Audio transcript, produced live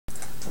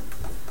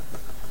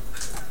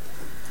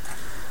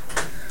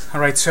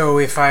Alright, so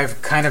if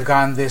I've kind of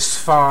gone this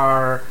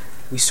far,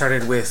 we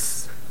started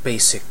with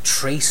basic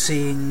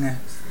tracing,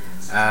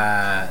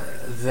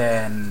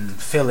 then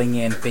filling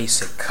in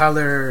basic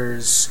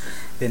colors,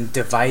 then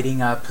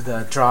dividing up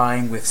the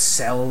drawing with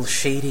cell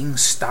shading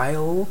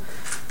style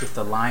with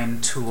the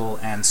line tool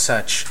and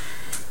such.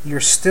 You're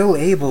still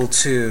able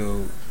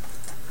to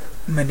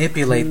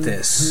manipulate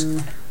this.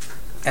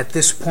 At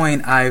this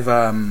point, I've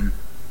gone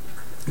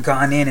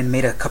in and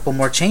made a couple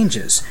more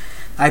changes.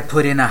 I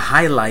put in a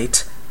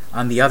highlight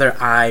on the other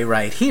eye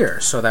right here.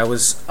 So that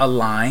was a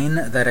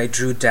line that I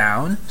drew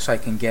down so I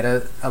can get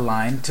a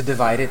line to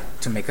divide it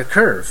to make a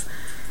curve.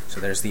 So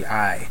there's the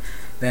eye.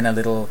 Then a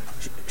little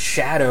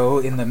shadow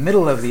in the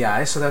middle of the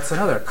eye, so that's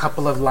another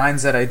couple of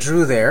lines that I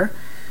drew there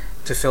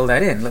to fill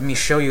that in. Let me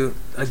show you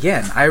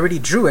again. I already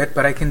drew it,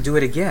 but I can do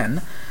it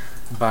again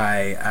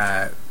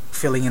by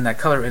filling in that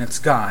color, and it's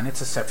gone.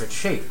 It's a separate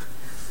shape.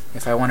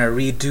 If I want to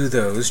redo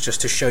those,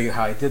 just to show you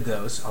how I did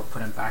those, I'll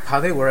put them back how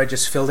they were. I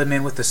just filled them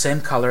in with the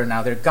same color, and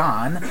now they're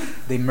gone.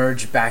 They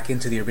merge back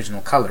into the original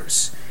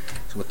colors.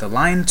 So with the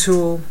line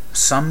tool,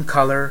 some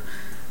color,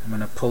 I'm going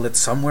to pull it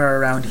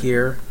somewhere around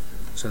here,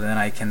 so then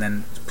I can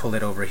then pull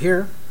it over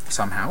here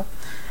somehow.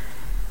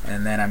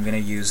 And then I'm going to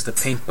use the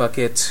paint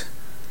bucket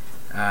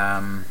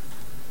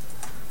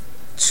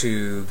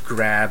to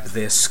grab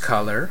this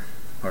color,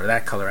 or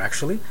that color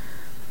actually,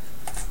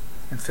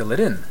 and fill it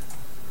in.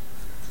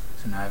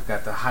 So now I've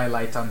got the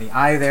highlight on the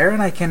eye there,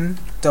 and I can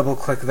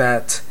double-click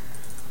that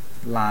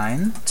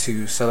line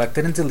to select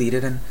it and delete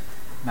it, and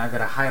now I've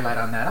got a highlight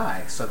on that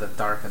eye, so the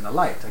dark and the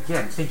light.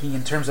 Again, thinking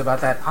in terms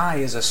about that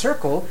eye as a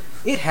circle,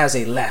 it has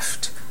a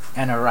left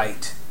and a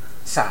right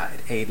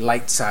side, a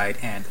light side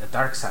and a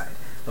dark side.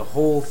 The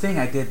whole thing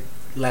I did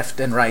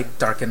left and right,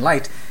 dark and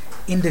light.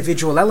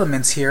 Individual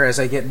elements here, as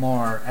I get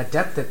more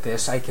adept at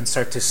this, I can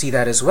start to see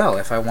that as well.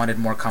 If I wanted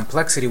more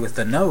complexity with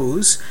the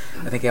nose,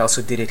 I think I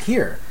also did it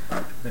here.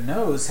 The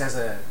nose has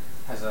a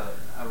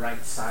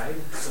right side,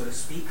 so to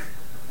speak,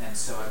 and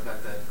so I've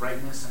got the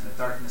brightness and the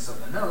darkness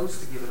of the nose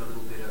to give it a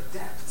little bit of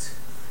depth.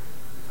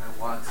 If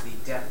I want the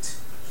depth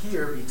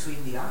here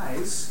between the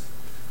eyes,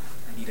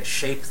 I need a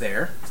shape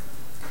there.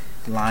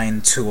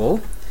 Line tool.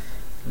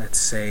 Let's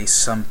say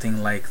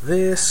something like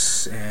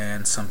this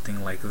and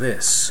something like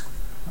this.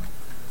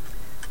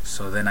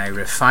 So then I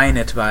refine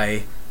it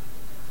by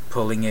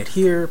pulling it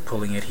here,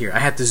 pulling it here. I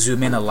had to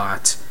zoom in a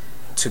lot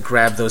to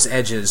grab those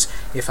edges.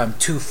 If I'm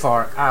too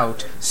far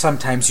out,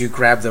 sometimes you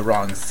grab the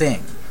wrong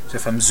thing. So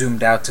if I'm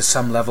zoomed out to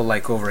some level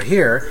like over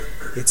here,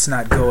 it's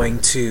not going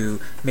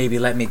to maybe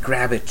let me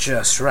grab it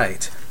just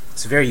right.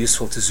 It's very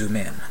useful to zoom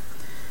in.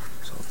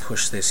 So I'll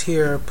push this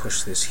here,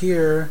 push this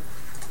here.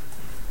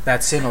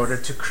 That's in order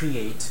to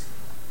create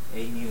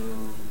a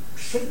new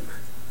shape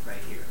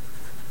right here.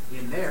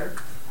 In there,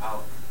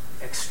 I'll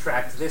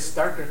extract this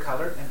darker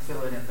color and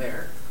fill it in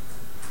there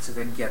to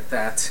then get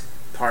that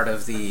part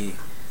of the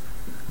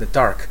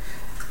dark.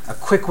 A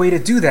quick way to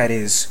do that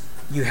is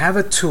you have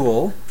a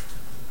tool,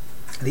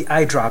 the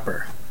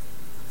eyedropper,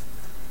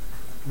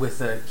 with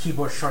the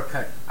keyboard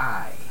shortcut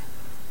I.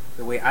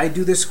 The way I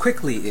do this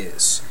quickly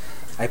is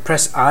I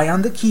press I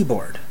on the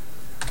keyboard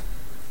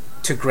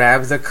to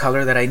grab the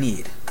color that I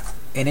need,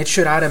 and it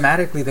should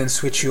automatically then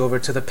switch you over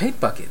to the paint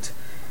bucket.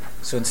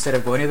 So instead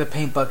of going to the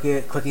paint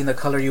bucket, clicking the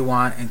color you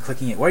want, and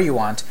clicking it where you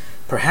want,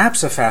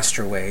 perhaps a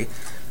faster way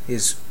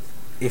is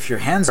if your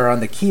hands are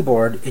on the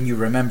keyboard and you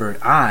remembered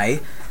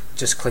I,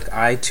 just click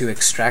I to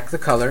extract the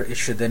color. It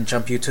should then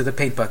jump you to the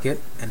paint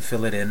bucket and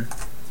fill it in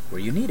where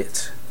you need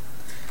it.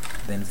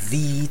 Then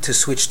V to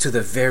switch to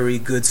the very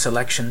good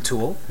selection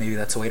tool. Maybe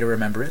that's a way to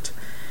remember it.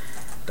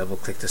 Double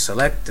click to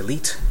select,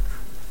 delete.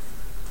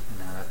 And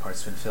now that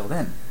part's been filled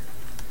in.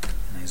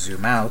 And I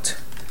zoom out.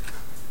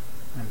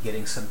 I'm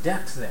getting some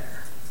depth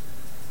there.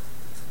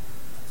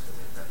 So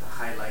we've got the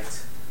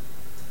highlight,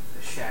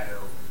 the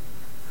shadow,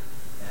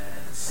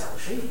 and cell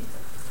shading.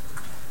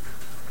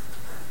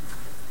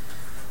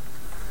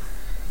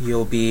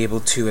 You'll be able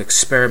to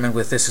experiment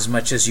with this as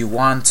much as you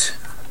want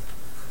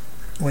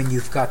when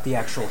you've got the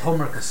actual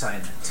homework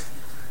assignment.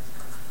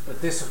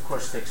 But this, of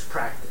course, takes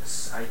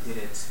practice. I did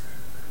it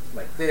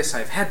like this.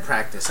 I've had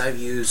practice. I've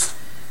used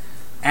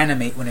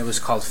Animate when it was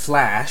called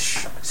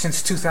Flash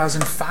since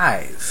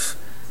 2005.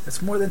 That's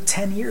more than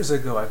 10 years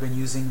ago. I've been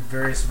using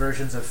various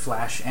versions of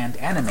Flash and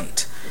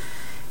Animate.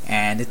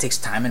 And it takes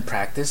time and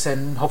practice,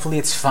 and hopefully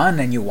it's fun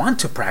and you want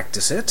to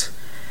practice it.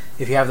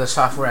 If you have the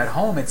software at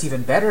home, it's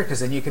even better because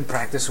then you can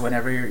practice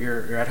whenever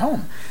you're at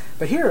home.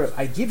 But here,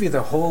 I give you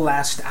the whole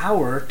last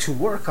hour to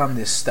work on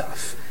this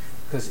stuff.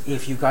 Because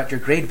if you got your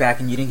grade back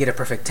and you didn't get a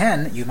perfect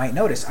 10, you might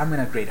notice I'm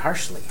going to grade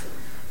harshly.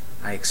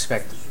 I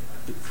expect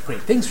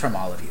great things from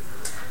all of you.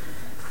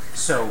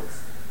 So,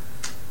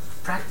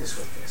 practice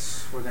with this.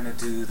 We're going to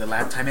do the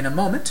lab time in a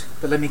moment,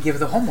 but let me give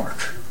the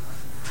homework.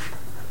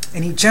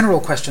 Any general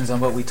questions on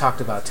what we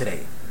talked about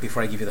today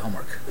before I give you the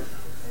homework?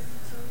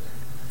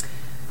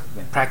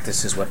 Again,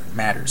 practice is what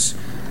matters.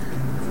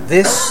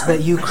 This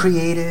that you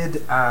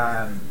created,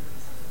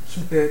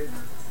 keep it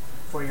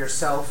for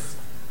yourself.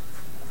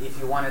 if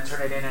you want to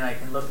turn it in and I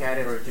can look at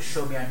it, or just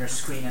show me on your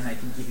screen and I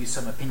can give you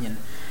some opinion.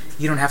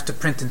 You don't have to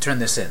print and turn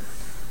this in.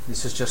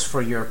 This is just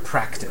for your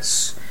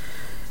practice.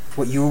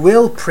 What you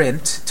will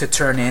print to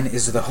turn in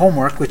is the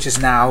homework, which is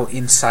now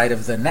inside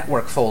of the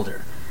network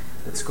folder.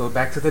 Let's go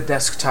back to the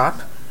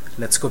desktop.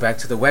 Let's go back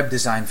to the web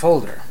design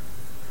folder.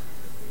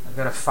 I've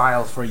got a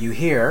file for you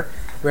here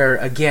where,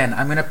 again,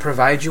 I'm going to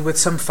provide you with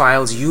some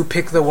files. You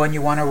pick the one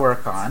you want to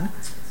work on.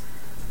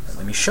 But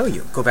let me show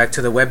you. Go back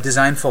to the web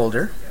design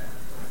folder.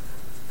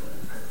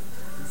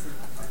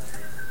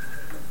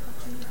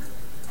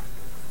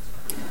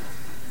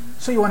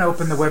 So you want to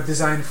open the web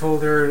design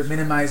folder,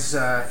 minimize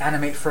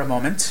animate for a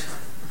moment,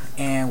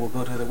 and we'll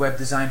go to the web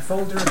design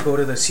folder and go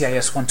to the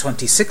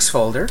CIS126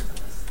 folder.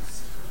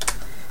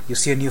 You'll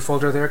see a new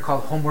folder there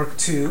called Homework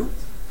 2,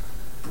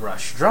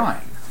 Brush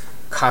Drawing.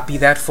 Copy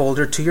that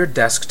folder to your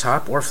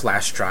desktop or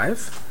flash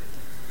drive.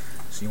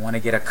 So you want to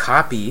get a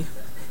copy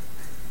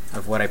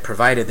of what I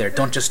provided there.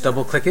 Don't just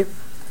double click it.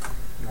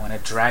 You want to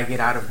drag it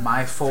out of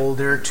my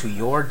folder to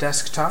your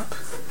desktop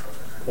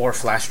or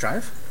flash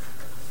drive.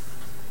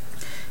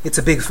 It's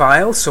a big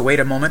file, so wait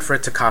a moment for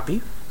it to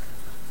copy.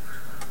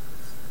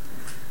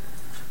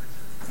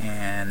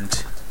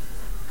 And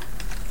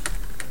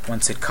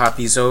once it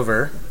copies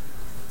over,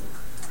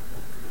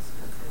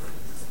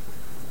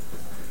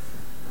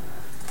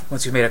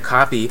 once you've made a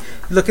copy,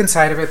 look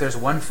inside of it. There's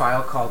one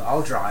file called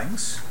All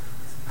Drawings.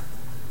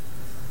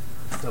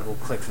 Double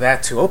click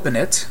that to open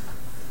it.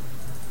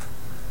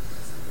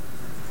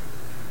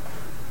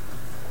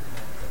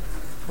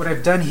 What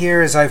I've done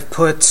here is I've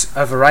put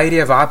a variety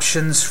of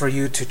options for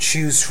you to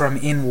choose from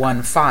in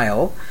one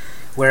file,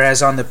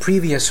 whereas on the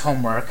previous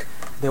homework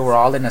they were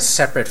all in a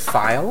separate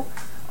file.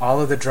 All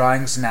of the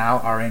drawings now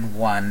are in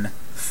one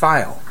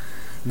file.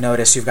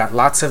 Notice you've got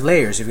lots of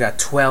layers. You've got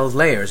 12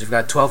 layers. You've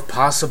got 12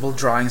 possible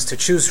drawings to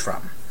choose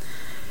from.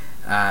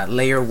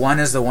 Layer 1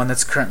 is the one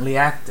that's currently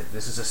active.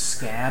 This is a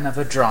scan of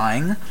a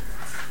drawing.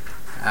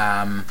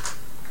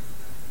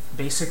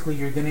 Basically,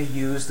 you're going to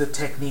use the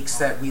techniques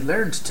that we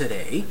learned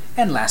today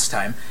and last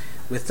time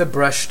with the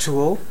brush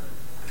tool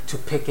to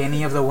pick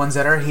any of the ones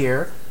that are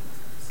here,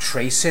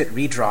 trace it,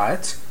 redraw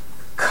it,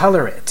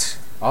 color it.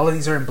 All of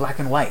these are in black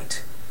and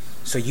white.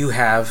 So you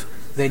have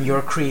then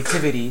your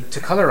creativity to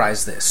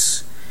colorize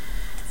this.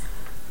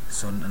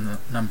 So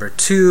number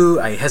 2,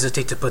 I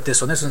hesitate to put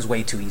this one. This one's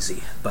way too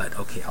easy, but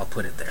okay, I'll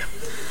put it there.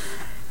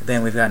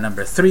 Then we've got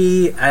number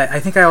 3. I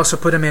think I also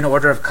put them in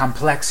order of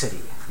complexity.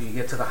 You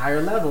get to the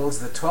higher levels,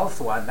 the 12th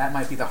one, that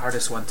might be the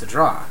hardest one to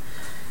draw.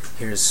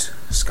 Here's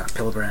Scott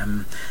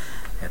Pilgrim,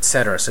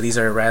 etc. So these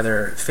are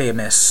rather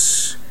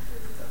famous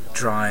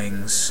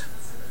drawings.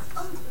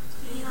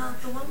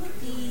 The one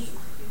with the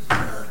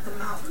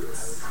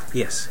mountains?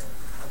 Yes.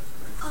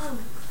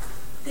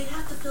 They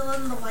have to fill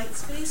in the white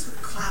space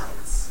with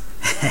clouds.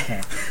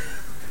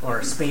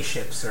 Or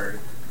spaceships,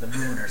 or the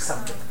moon, or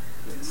something.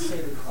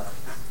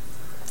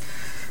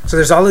 So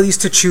there's all of these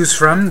to choose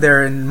from.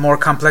 They're in more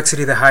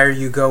complexity the higher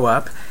you go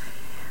up.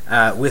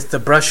 With the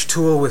brush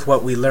tool, with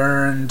what we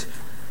learned,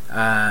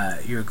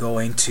 you're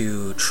going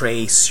to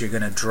trace, you're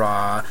going to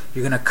draw,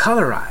 you're going to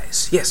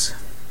colorize. Yes?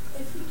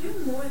 If you do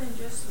more than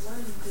just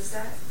one, does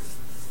that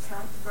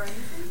count for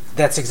anything?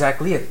 That's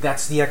exactly it.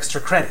 That's the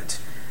extra credit.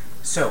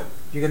 So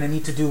you're going to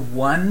need to do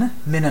one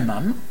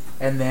minimum,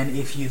 and then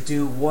if you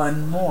do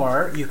one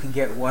more, you can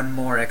get one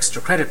more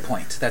extra credit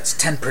point. That's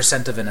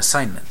 10% of an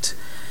assignment.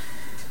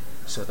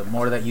 So the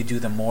more that you do,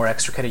 the more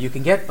extra credit you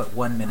can get, but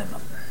one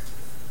minimum.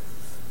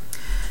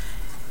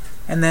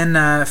 And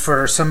then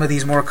for some of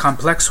these more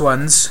complex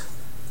ones,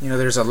 you know,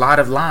 there's a lot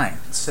of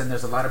lines, and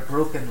there's a lot of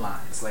broken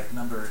lines, like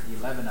number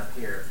 11 up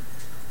here.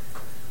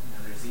 You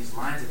know, there's these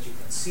lines that you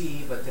can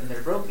see, but then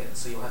they're broken,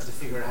 so you'll have to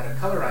figure out how to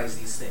colorize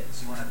these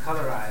things. You want to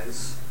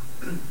colorize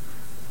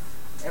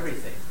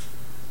everything.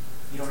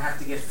 You don't have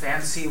to get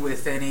fancy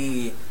with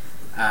any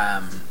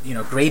you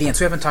know, gradients.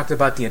 We haven't talked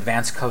about the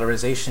advanced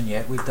colorization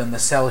yet. We've done the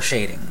cell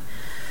shading.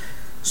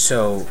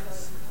 So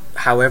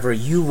however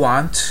you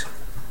want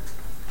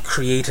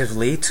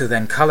creatively to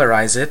then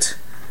colorize it,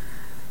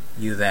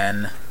 you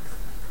then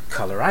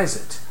colorize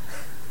it.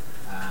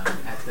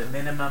 At the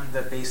minimum,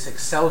 the basic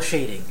cell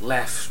shading,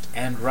 left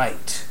and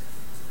right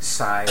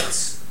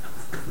sides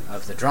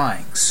of the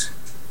drawings.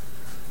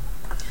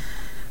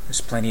 There's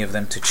plenty of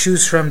them to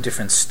choose from,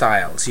 different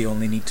styles. You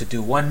only need to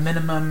do one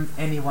minimum.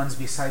 Any ones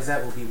besides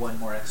that will be one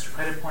more extra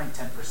credit point,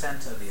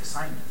 10% of the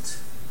assignment.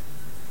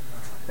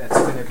 That's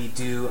going to be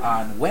due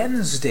on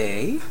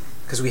Wednesday,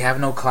 because we have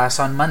no class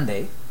on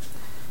Monday.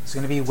 It's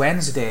going to be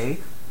Wednesday,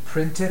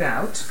 printed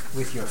out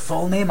with your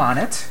full name on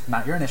it,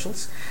 not your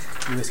initials,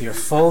 with your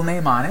full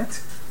name on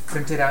it,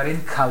 printed out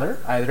in color,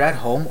 either at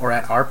home or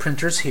at our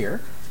printers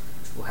here.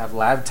 We'll have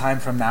lab time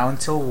from now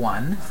until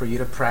 1 for you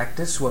to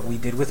practice what we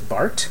did with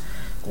Bart,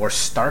 or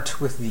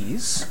start with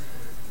these,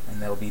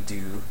 and they'll be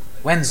due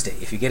Wednesday.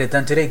 If you get it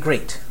done today,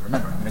 great.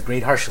 Remember, I'm going to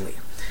grade harshly.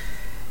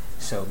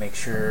 So make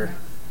sure,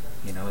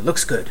 you know, it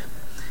looks good.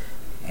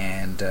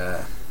 And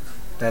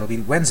that'll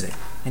be Wednesday.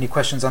 Any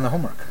questions on the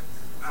homework?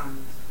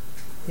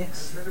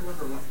 Yes? Maybe with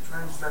the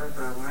trying to set up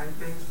the line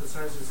things,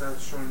 besides just that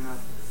showing up.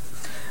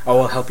 Oh,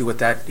 I'll help you with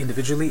that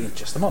individually in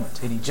just a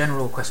moment. Any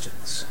general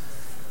questions?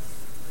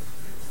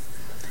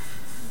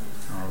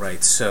 All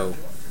right, so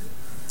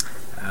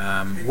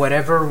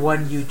whatever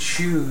one you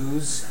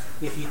choose,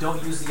 if you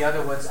don't use the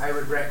other ones, I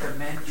would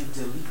recommend you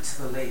delete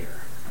the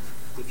layer.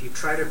 If you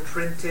try to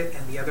print it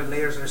and the other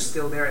layers are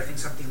still there, I think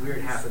something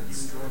weird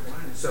happens.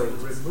 So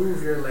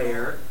remove your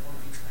layer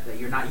that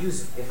you're not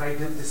using. If I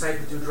decide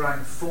to do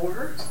drawing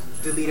 4,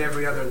 delete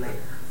every other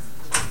layer.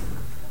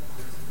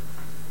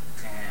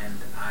 And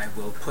I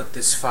will put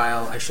this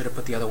file, I should have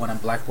put the other one on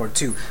Blackboard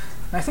too.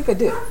 And I think I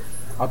did.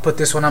 I'll put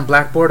this one on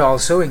Blackboard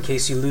also in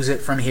case you lose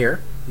it from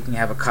here. You can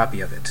have a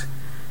copy of it.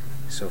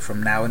 So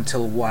from now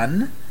until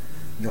 1,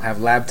 you'll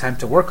have lab time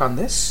to work on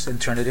this and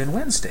turn it in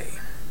Wednesday.